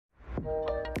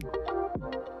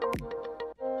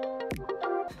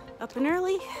up and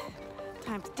early.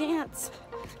 Time to dance.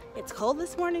 It's cold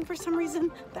this morning for some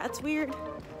reason. That's weird.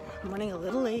 I'm running a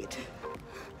little late.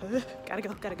 Gotta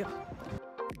go, gotta go.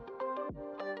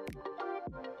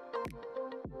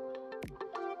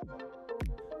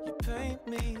 You paint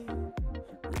me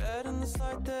red in this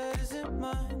light that isn't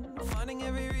mine. Finding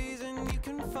every reason you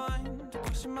can find to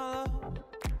question my love.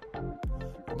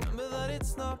 Remember that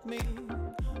it's not me.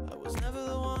 I was never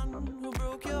the one who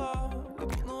broke your heart. We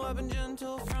both know I've been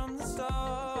gentle from the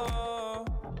start.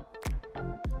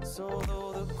 So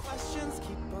though the questions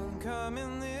keep on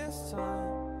coming this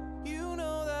time, you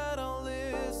know that I'll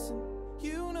listen.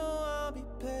 You know I'll be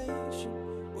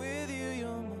patient with you.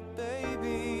 You're my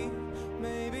baby.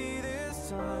 Maybe this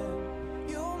time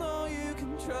you'll know you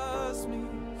can trust me.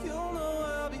 You'll know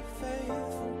I'll be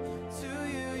faithful to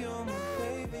you. You're my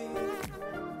baby.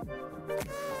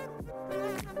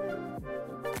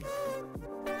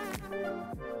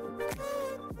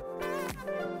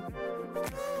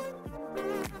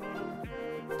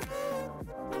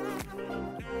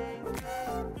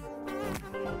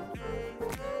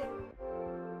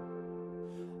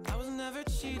 I was never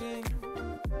cheating.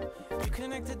 You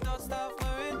connected dots that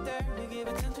weren't there. You gave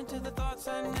attention to the thoughts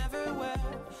I never wear.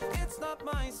 It's not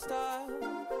my style,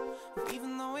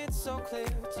 even though it's so clear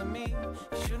to me.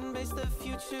 You shouldn't base the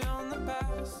future on the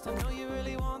past. I know you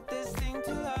really want this thing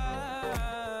to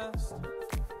last.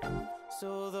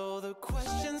 So though the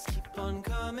questions keep on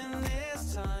coming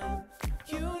this time,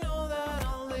 you know that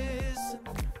I'll listen.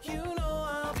 You know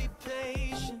I'll be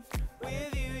patient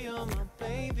with you. You're my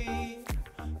baby.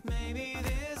 Maybe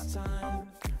this time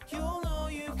you'll know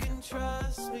you can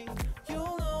trust me.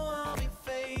 You'll know I'll be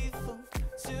faithful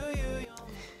to you.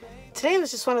 Today was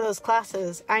just one of those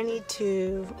classes. I need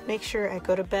to make sure I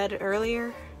go to bed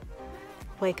earlier,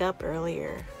 wake up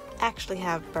earlier, actually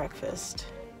have breakfast.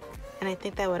 And I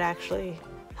think that would actually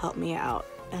help me out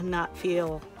and not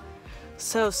feel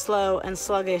so slow and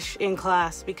sluggish in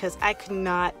class, because I could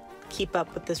not keep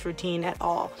up with this routine at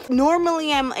all.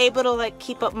 Normally I'm able to like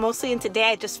keep up mostly, and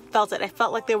today I just felt it. I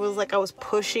felt like there was like I was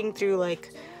pushing through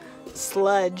like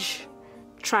sludge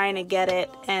trying to get it,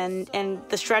 and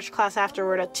the stretch class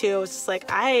afterward at 2, I was just like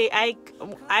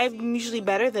I'm usually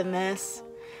better than this.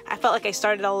 I felt like I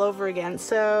started all over again.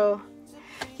 So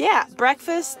yeah,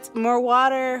 breakfast, more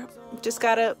water, just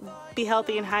gotta be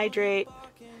healthy and hydrate.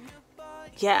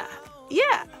 Yeah,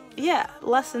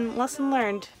 lesson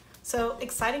learned. So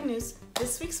exciting news,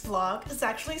 this week's vlog is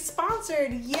actually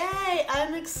sponsored. Yay,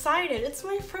 I'm excited. It's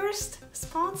my first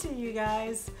sponsor, you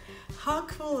guys. How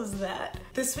cool is that?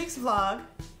 This week's vlog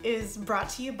is brought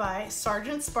to you by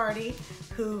Sergeant Sparty,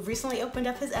 who recently opened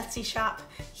up his Etsy shop.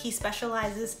 He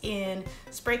specializes in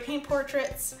spray paint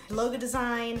portraits, logo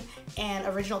design, and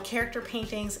original character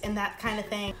paintings and that kind of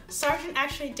thing. Sergeant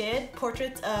actually did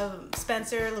portraits of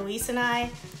Spencer, Luis, and I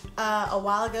a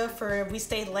while ago for We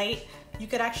Stayed Late. You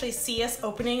could actually see us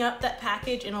opening up that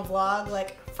package in a vlog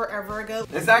like forever ago.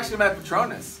 It's actually my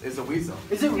Patronus, is a weasel.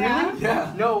 Is it really?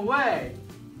 Yeah. No way.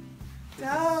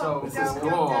 This is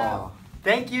cool.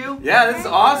 Thank you. Yeah, this is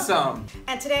awesome.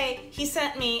 And today he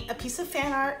sent me a piece of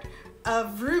fan art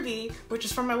of Ruby, which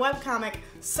is from my webcomic.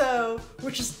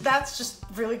 That's just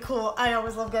really cool. I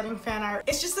always love getting fan art.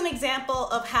 It's just an example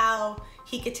of how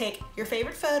he could take your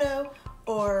favorite photo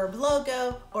or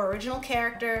logo or original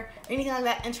character or anything like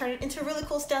that and turn it into a really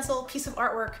cool stencil piece of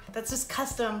artwork that's just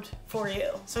customed for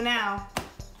you. So now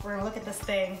we're gonna look at this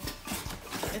thing.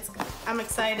 I'm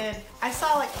excited. I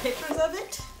saw like pictures of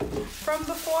it from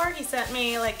before. He sent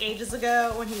me like ages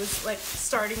ago when he was like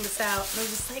starting this out, and I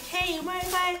was just like, hey, you mind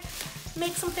if I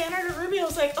make some fan art of Ruby? I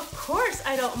was like, of course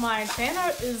I don't mind. Fan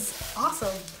art is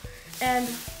awesome. And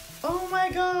oh my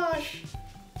gosh.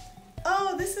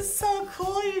 Oh, this is so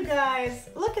cool, you guys.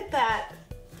 Look at that.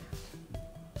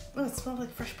 Oh, it smells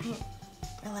like fresh paint.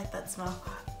 I like that smell.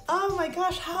 Oh my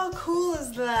gosh, how cool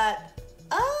is that?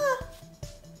 Ah!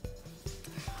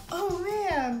 Oh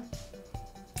man.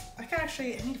 I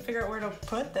need to figure out where to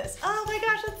put this. Oh my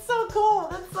gosh, that's so cool.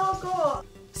 That's so cool.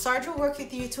 Sarge will work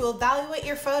with you to evaluate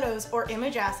your photos or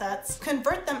image assets,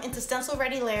 convert them into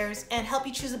stencil-ready layers, and help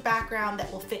you choose a background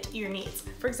that will fit your needs.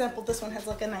 For example, this one has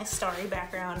like a nice starry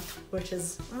background, which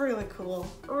is really cool.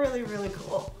 Really, really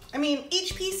cool. I mean,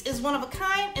 each piece is one of a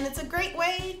kind, and it's a great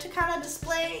way to kind of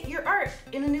display your art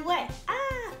in a new way.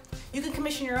 Ah! You can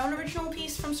commission your own original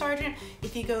piece from Sargent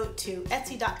if you go to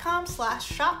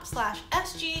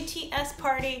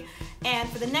etsy.com/shop/SGTSparty. And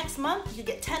for the next month, you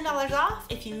get $10 off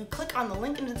if you click on the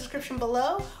link in the description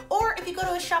below, or if you go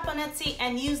to his shop on Etsy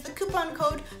and use the coupon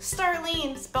code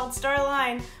STARLENE, spelled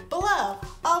Starline, below.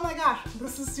 Oh my gosh,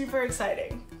 this is super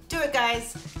exciting. Do it,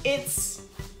 guys. It's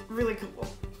really cool.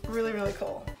 really, really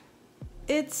cool.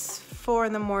 It's 4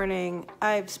 in the morning.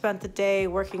 I've spent the day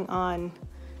working on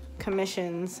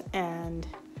commissions and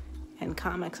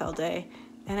comics all day,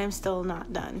 and I'm still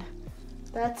not done.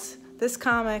 This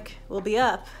comic will be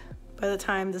up by the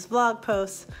time this vlog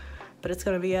posts, but it's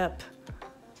gonna be up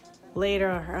later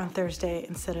on Thursday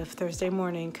instead of Thursday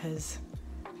morning because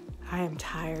I am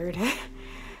tired.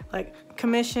 Like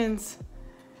commissions,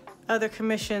 other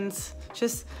commissions,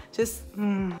 it's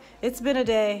been a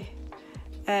day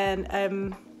and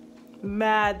I'm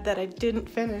mad that I didn't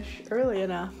finish early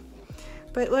enough.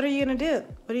 But what are you gonna do?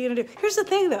 What are you gonna do? Here's the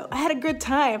thing though, I had a good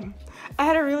time. I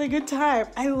had a really good time.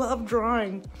 I love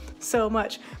drawing so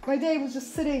much. My day was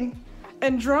just sitting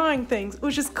and drawing things,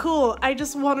 which is cool. I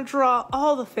just want to draw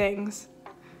all the things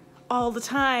all the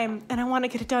time, and I want to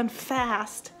get it done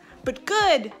fast, but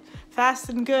good. Fast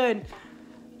and good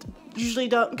usually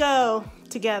don't go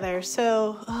together,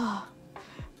 so,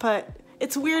 but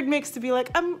it's a weird mix to be like,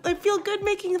 I feel good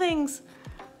making things.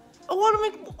 I want to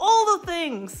make all the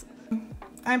things.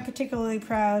 I'm particularly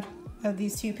proud of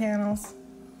these 2 panels.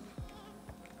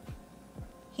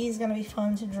 He's gonna be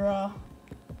fun to draw.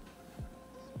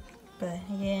 But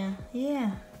yeah.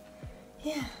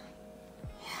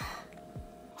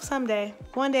 Someday,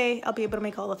 one day, I'll be able to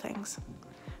make all the things.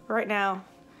 Right now,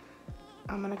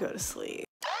 I'm gonna go to sleep.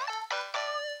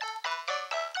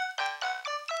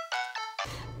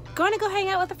 Going to go hang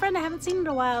out with a friend I haven't seen in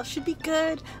a while. Should be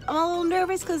good. I'm a little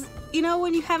nervous because, you know,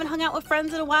 when you haven't hung out with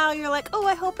friends in a while, you're like, oh,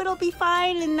 I hope it'll be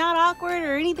fine and not awkward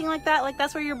or anything like that. Like,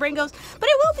 that's where your brain goes. But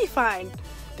it will be fine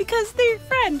because they're your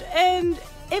friend. And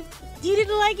if you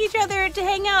didn't like each other to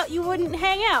hang out, you wouldn't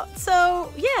hang out.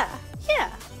 So, yeah.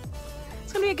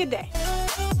 It's gonna be a good day.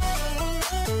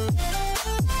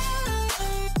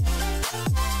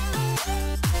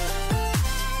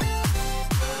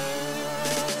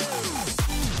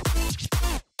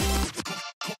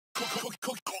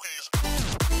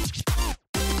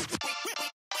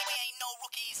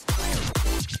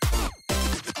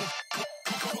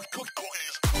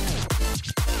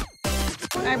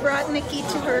 I brought Nikki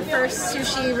to her first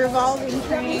sushi revolving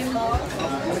train.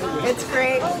 It's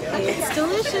great. It's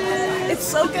delicious. It's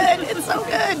so good. It's so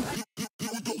good.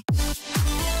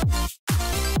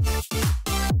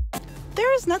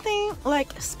 There is nothing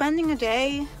like spending a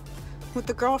day with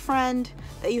a girlfriend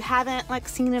that you haven't like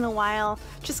seen in a while,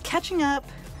 just catching up,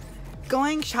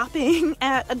 going shopping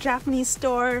at a Japanese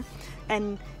store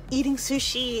and eating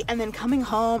sushi, and then coming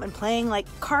home and playing like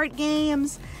card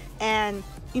games and,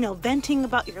 you know, venting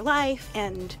about your life,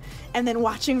 and then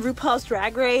watching RuPaul's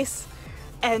Drag Race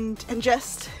and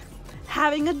just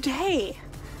having a day.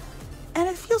 And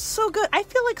it feels so good. I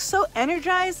feel like so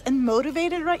energized and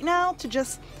motivated right now to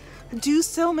just do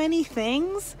so many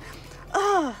things.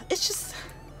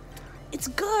 It's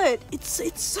good.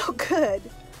 It's so good.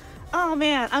 Oh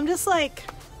man, I'm just like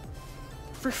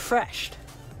refreshed.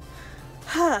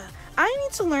 I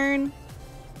need to learn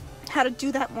how to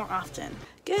do that more often.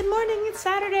 Good morning, it's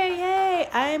Saturday, yay!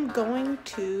 I'm going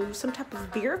to some type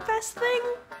of beer fest thing?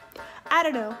 I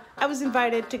don't know. I was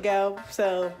invited to go,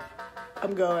 so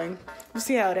I'm going. We'll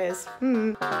see how it is.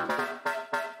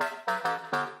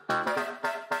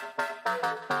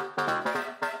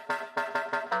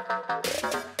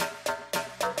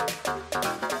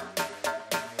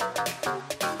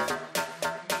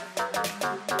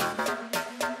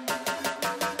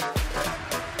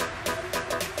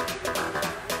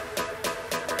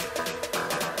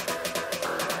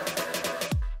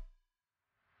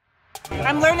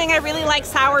 I'm learning I really like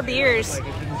sour beers.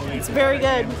 It's very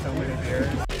good.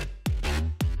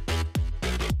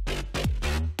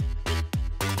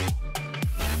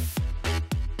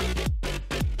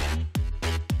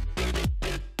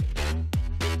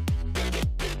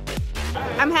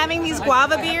 I'm having these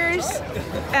guava beers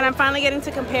and I'm finally getting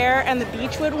to compare, and the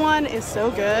Beechwood one is so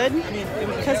good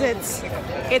because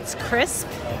it's crisp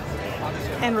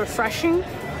and refreshing,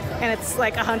 and it's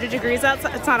like 100 degrees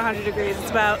outside. It's not 100 degrees, it's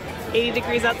about 80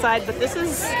 degrees outside, but this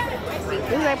is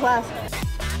A plus.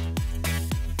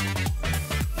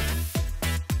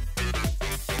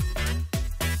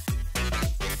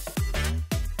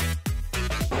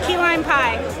 Key lime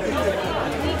pie.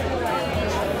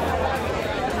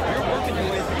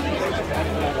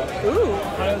 Ooh.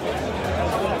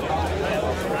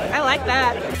 I like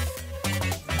that.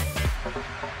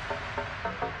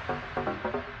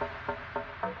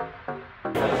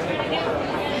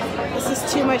 This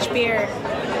is too much beer.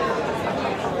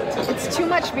 It's too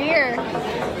much beer.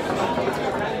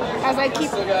 As I keep.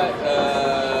 Still got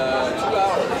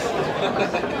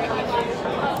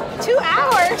 2 hours. 2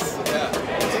 hours? Yeah,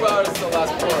 2 hours till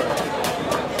last pour.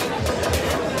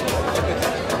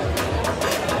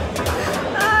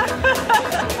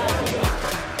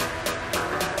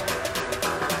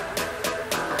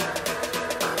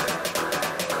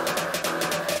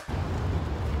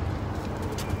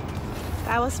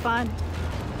 That was fun.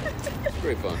 It's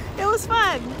great fun. It was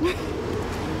fun.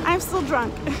 I'm still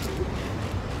drunk.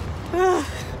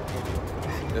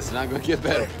 It's not gonna get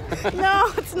better.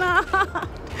 No, it's not.